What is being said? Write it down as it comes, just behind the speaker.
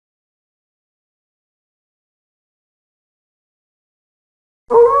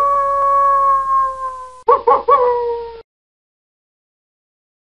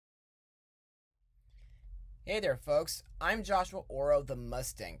Hey there folks, I'm Joshua Orro, the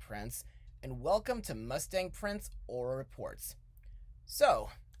Mustang Prince, and welcome to Mustang Prince Orro Reports. So,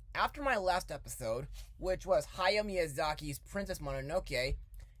 after my last episode, which was Hayao Miyazaki's Princess Mononoke,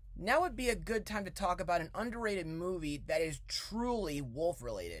 now would be a good time to talk about an underrated movie that is truly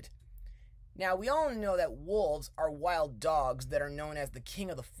wolf-related. Now, we all know that wolves are wild dogs that are known as the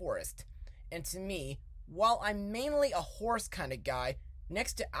king of the forest, and to me, while I'm mainly a horse kind of guy,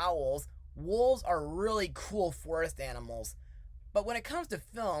 next to owls, wolves are really cool forest animals. But when it comes to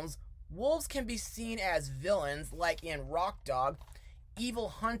films, wolves can be seen as villains like in Rock Dog, evil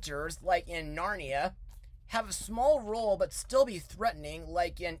hunters like in Narnia, have a small role but still be threatening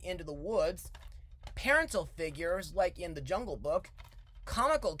like in Into the Woods, parental figures like in The Jungle Book,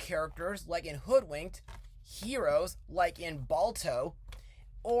 comical characters like in Hoodwinked, heroes like in Balto,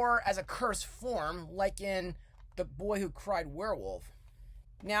 or as a cursed form like in The Boy Who Cried Werewolf.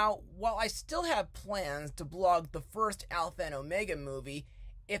 Now, while I still have plans to blog the first Alpha and Omega movie,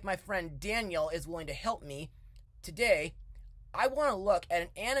 if my friend Daniel is willing to help me, today I want to look at an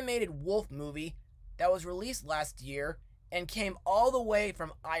animated wolf movie that was released last year and came all the way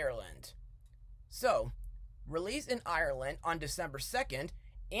from Ireland. So, released in Ireland on December 2nd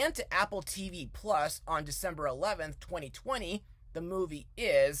and to Apple TV Plus on December 11th, 2020, the movie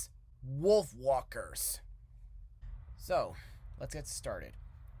is Wolfwalkers. So, let's get started.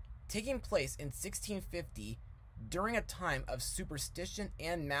 Taking place in 1650, during a time of superstition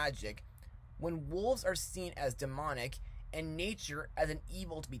and magic, when wolves are seen as demonic and nature as an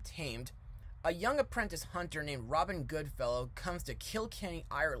evil to be tamed, a young apprentice hunter named Robin Goodfellow comes to Kilkenny,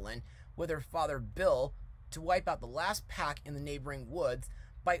 Ireland, with her father Bill to wipe out the last pack in the neighboring woods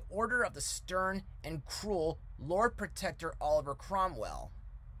by order of the stern and cruel Lord Protector Oliver Cromwell.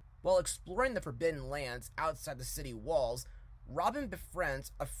 While exploring the forbidden lands outside the city walls, Robin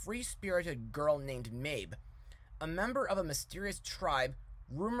befriends a free-spirited girl named Mabe, a member of a mysterious tribe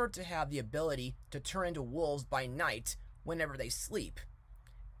rumored to have the ability to turn into wolves by night whenever they sleep.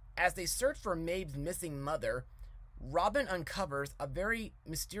 As they search for Mabe's missing mother, Robin uncovers a very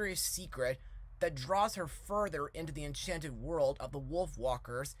mysterious secret that draws her further into the enchanted world of the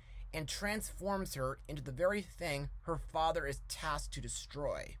Wolfwalkers and transforms her into the very thing her father is tasked to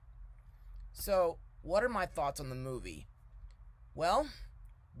destroy. So, what are my thoughts on the movie? Well,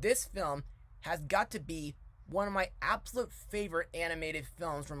 this film has got to be one of my absolute favorite animated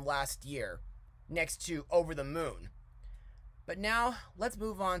films from last year, next to Over the Moon. But now, let's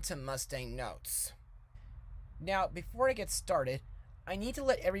move on to Mustang notes. Now, before I get started, I need to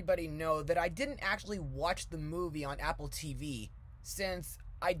let everybody know that I didn't actually watch the movie on Apple TV, since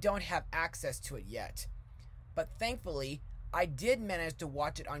I don't have access to it yet. But thankfully, I did manage to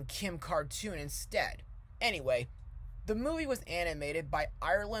watch it on Kim Cartoon instead. Anyway, the movie was animated by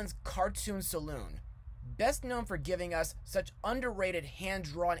Ireland's Cartoon Saloon, best known for giving us such underrated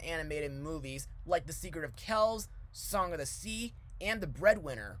hand-drawn animated movies like The Secret of Kells, Song of the Sea, and The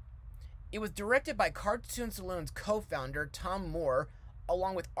Breadwinner. It was directed by Cartoon Saloon's co-founder Tom Moore,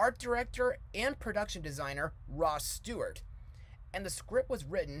 along with art director and production designer Ross Stewart, and the script was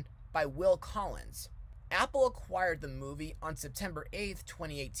written by Will Collins. Apple acquired the movie on September 8th,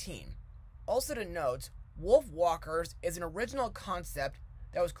 2018. Also to note, Wolfwalkers is an original concept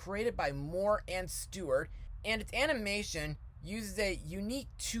that was created by Moore and Stewart, and its animation uses a unique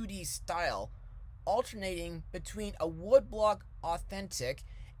 2D style, alternating between a woodblock authentic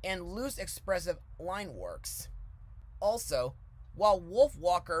and loose expressive line works. Also, while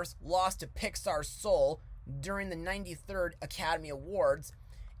Wolfwalkers lost to Pixar's Soul during the 93rd Academy Awards,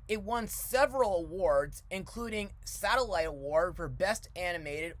 it won several awards, including Satellite Award for Best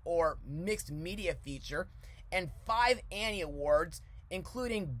Animated or Mixed Media Feature, and 5 Annie Awards,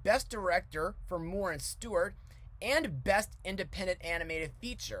 including Best Director for Moore and Stewart, and Best Independent Animated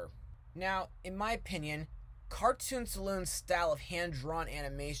Feature. Now, in my opinion, Cartoon Saloon's style of hand-drawn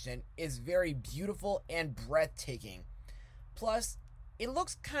animation is very beautiful and breathtaking. Plus, it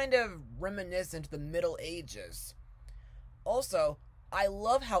looks kind of reminiscent to the Middle Ages. Also, I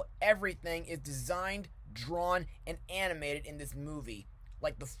love how everything is designed, drawn, and animated in this movie,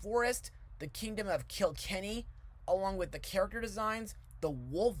 like the forest, the kingdom of Kilkenny, along with the character designs, the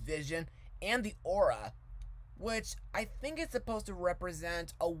wolf vision, and the aura, which I think is supposed to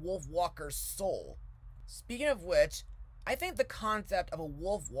represent a wolfwalker's soul. Speaking of which, I think the concept of a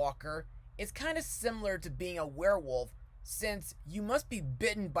wolfwalker is kind of similar to being a werewolf, since you must be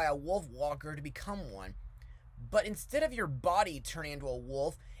bitten by a wolfwalker to become one. But instead of your body turning into a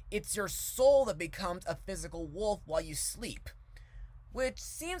wolf, it's your soul that becomes a physical wolf while you sleep. Which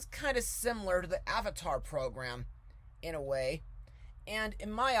seems kind of similar to the Avatar program, in a way. And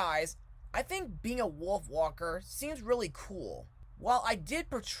in my eyes, I think being a Wolfwalker seems really cool. While I did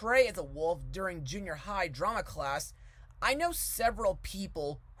portray as a wolf during junior high drama class, I know several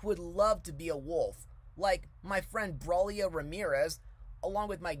people who would love to be a wolf, like my friend Braulio Ramirez, along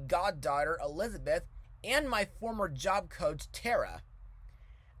with my goddaughter Elizabeth, and my former job coach Tara.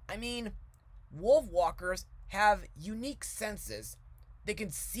 I mean, Wolfwalkers have unique senses. They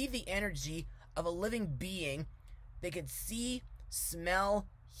can see the energy of a living being. They can see, smell,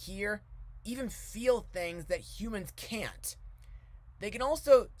 hear, even feel things that humans can't. They can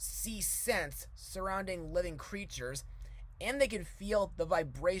also see sense surrounding living creatures, and they can feel the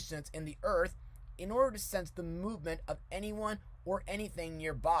vibrations in the earth in order to sense the movement of anyone or anything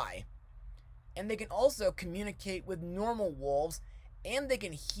nearby. And they can also communicate with normal wolves, and they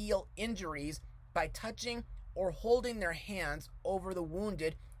can heal injuries by touching or holding their hands over the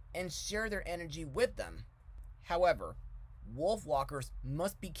wounded and share their energy with them. However, Wolfwalkers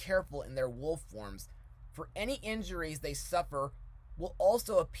must be careful in their wolf forms, for any injuries they suffer will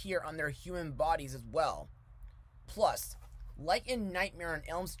also appear on their human bodies as well. Plus, like in Nightmare on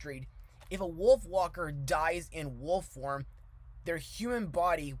Elm Street, if a Wolfwalker dies in wolf form, their human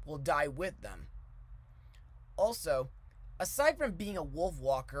body will die with them. Also, aside from being a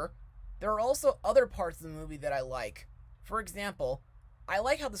Wolfwalker, there are also other parts of the movie that I like. For example, I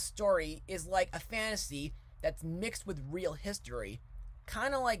like how the story is like a fantasy that's mixed with real history,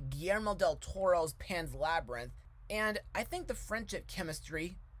 kind of like Guillermo del Toro's Pan's Labyrinth, and I think the friendship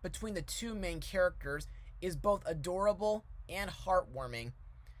chemistry between the two main characters is both adorable and heartwarming.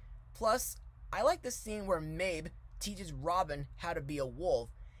 Plus, I like the scene where Mabe teaches Robin how to be a wolf,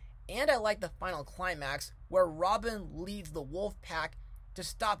 and I like the final climax where Robin leads the wolf pack to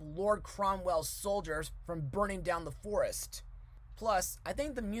stop Lord Cromwell's soldiers from burning down the forest. Plus, I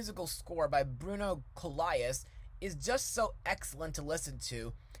think the musical score by Bruno Colias is just so excellent to listen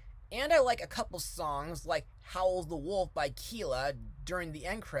to, and I like a couple songs like Howls the Wolf by Keela during the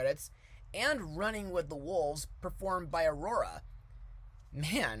end credits, and Running with the Wolves performed by Aurora.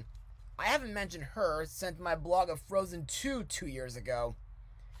 Man, I haven't mentioned her since my blog of Frozen 2 2 years ago.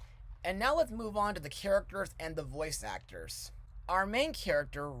 And now let's move on to the characters and the voice actors. Our main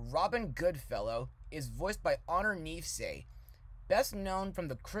character, Robin Goodfellow, is voiced by Honor Neefsay, best known from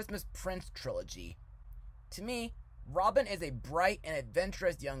the Christmas Prince trilogy. To me, Robin is a bright and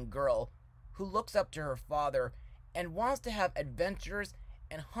adventurous young girl who looks up to her father and wants to have adventures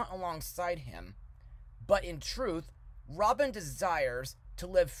and hunt alongside him. But in truth, Robin desires to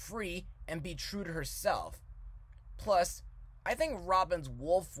live free and be true to herself. Plus, I think Robin's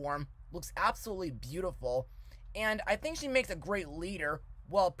wolf form looks absolutely beautiful, and I think she makes a great leader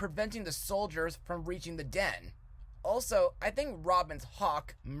while preventing the soldiers from reaching the den. Also, I think Robin's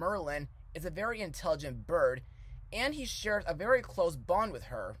hawk, Merlin, is a very intelligent bird, and he shares a very close bond with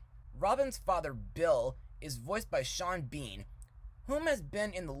her. Robin's father, Bill, is voiced by Sean Bean, whom has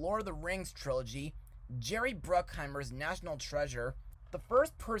been in the Lord of the Rings trilogy, Jerry Bruckheimer's National Treasure, the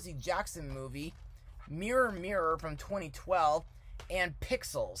first Percy Jackson movie, Mirror Mirror from 2012, and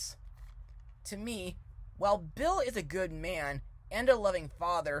Pixels. To me, while Bill is a good man and a loving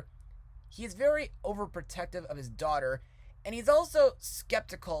father, he is very overprotective of his daughter, and he's also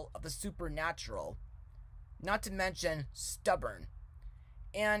skeptical of the supernatural, not to mention stubborn.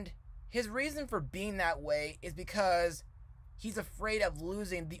 And his reason for being that way is because he's afraid of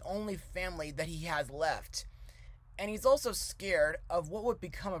losing the only family that he has left. And he's also scared of what would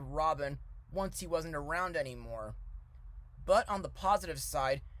become of Robin once he wasn't around anymore. But on the positive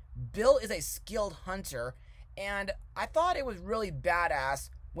side, Bill is a skilled hunter, and I thought it was really badass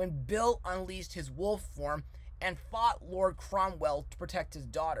when Bill unleashed his wolf form and fought Lord Cromwell to protect his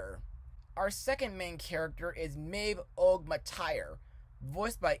daughter. Our second main character is Maeve Og-Matire,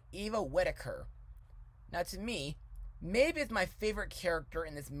 voiced by Eva Whittaker. Now to me, Maeve is my favorite character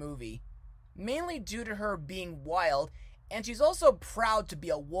in this movie, mainly due to her being wild, and she's also proud to be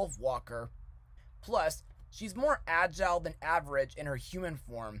a Wolfwalker. Plus, she's more agile than average in her human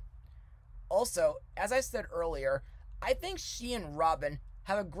form. Also, as I said earlier, I think she and Robin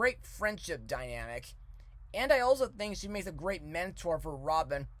have a great friendship dynamic, and I also think she makes a great mentor for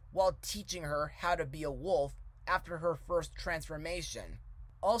Robin while teaching her how to be a wolf after her first transformation.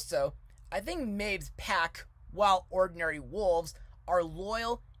 Also, I think Maeve's pack, while ordinary wolves, are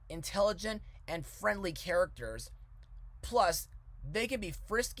loyal, intelligent, and friendly characters. Plus, they can be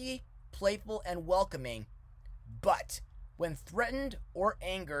frisky, playful, and welcoming. But, when threatened or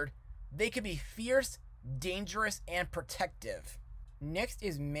angered, they can be fierce, dangerous, and protective. Next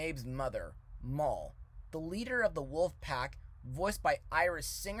is Maeve's mother, Maul, the leader of the wolf pack, voiced by Irish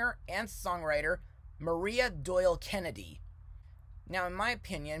singer and songwriter Maria Doyle Kennedy. Now, in my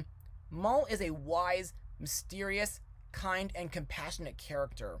opinion, Mall is a wise, mysterious, kind, and compassionate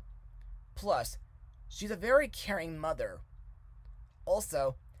character. Plus, she's a very caring mother.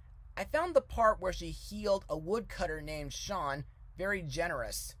 Also, I found the part where she healed a woodcutter named Sean very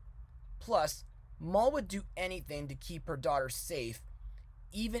generous. Plus, Mall would do anything to keep her daughter safe,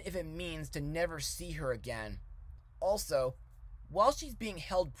 even if it means to never see her again. Also, while she's being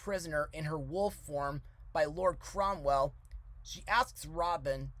held prisoner in her wolf form by Lord Cromwell, she asks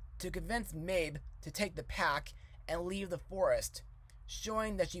Robin to convince Mabe to take the pack and leave the forest,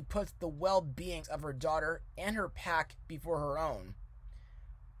 showing that she puts the well-being of her daughter and her pack before her own.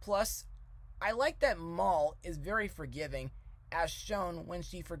 Plus, I like that Mall is very forgiving, as shown when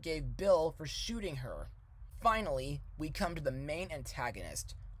she forgave Bill for shooting her. Finally, we come to the main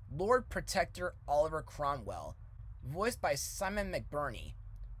antagonist, Lord Protector Oliver Cromwell, voiced by Simon McBurney,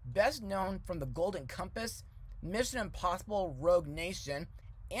 best known from The Golden Compass, Mission Impossible Rogue Nation,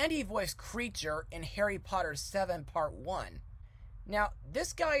 and he voiced Creature in Harry Potter 7 Part 1. Now,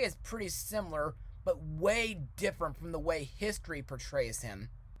 this guy is pretty similar, but way different from the way history portrays him.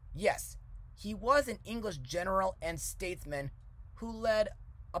 Yes, he was an English general and statesman who led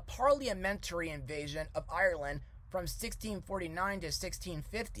a parliamentary invasion of Ireland from 1649 to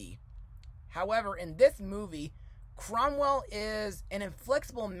 1650. However, in this movie, Cromwell is an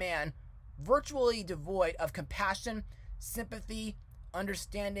inflexible man virtually devoid of compassion, sympathy,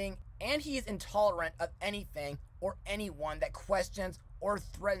 understanding, and he is intolerant of anything or anyone that questions or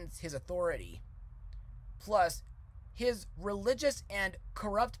threatens his authority. Plus, his religious and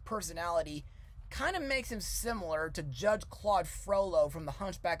corrupt personality kind of makes him similar to Judge Claude Frollo from The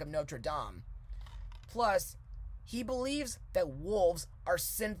Hunchback of Notre Dame. Plus, he believes that wolves are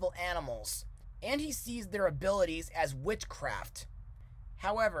sinful animals, and he sees their abilities as witchcraft.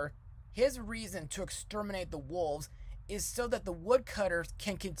 However, his reason to exterminate the wolves is so that the woodcutters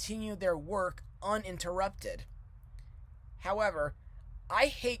can continue their work uninterrupted. However, I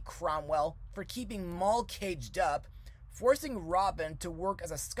hate Cromwell for keeping Moll caged up, forcing Robin to work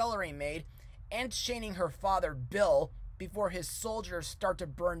as a scullery maid, and chaining her father, Bill, before his soldiers start to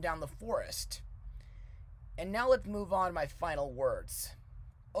burn down the forest. And now let's move on to my final words.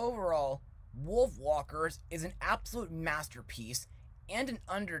 Overall, Wolfwalkers is an absolute masterpiece and an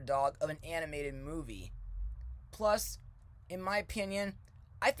underdog of an animated movie. Plus, in my opinion,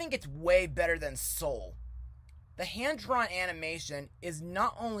 I think it's way better than Soul. The hand-drawn animation is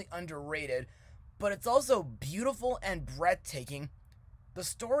not only underrated, but it's also beautiful and breathtaking. The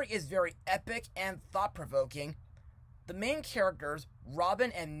story is very epic and thought-provoking. The main characters,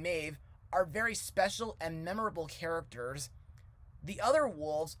 Robin and Maeve, are very special and memorable characters. The other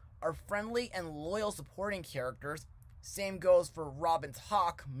wolves are friendly and loyal supporting characters. Same goes for Robin's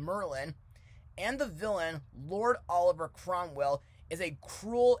hawk, Merlin. And the villain, Lord Oliver Cromwell, is a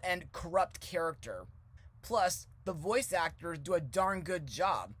cruel and corrupt character. Plus, the voice actors do a darn good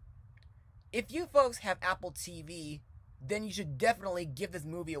job. If you folks have Apple TV, then you should definitely give this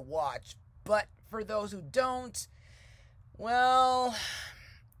movie a watch. But for those who don't, well,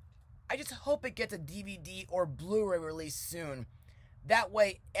 I just hope it gets a DVD or Blu-ray release soon. That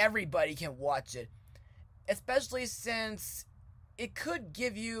way everybody can watch it. Especially since it could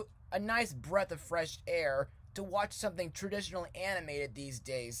give you a nice breath of fresh air to watch something traditionally animated these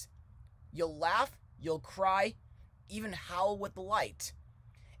days. You'll laugh, you'll cry, even howl with delight.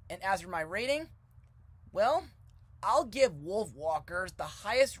 And as for my rating, well, I'll give Wolfwalkers the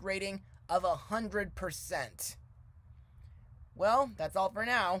highest rating of 100%. Well, that's all for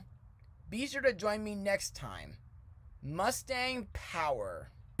now. Be sure to join me next time. Mustang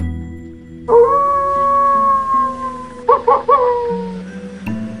Power.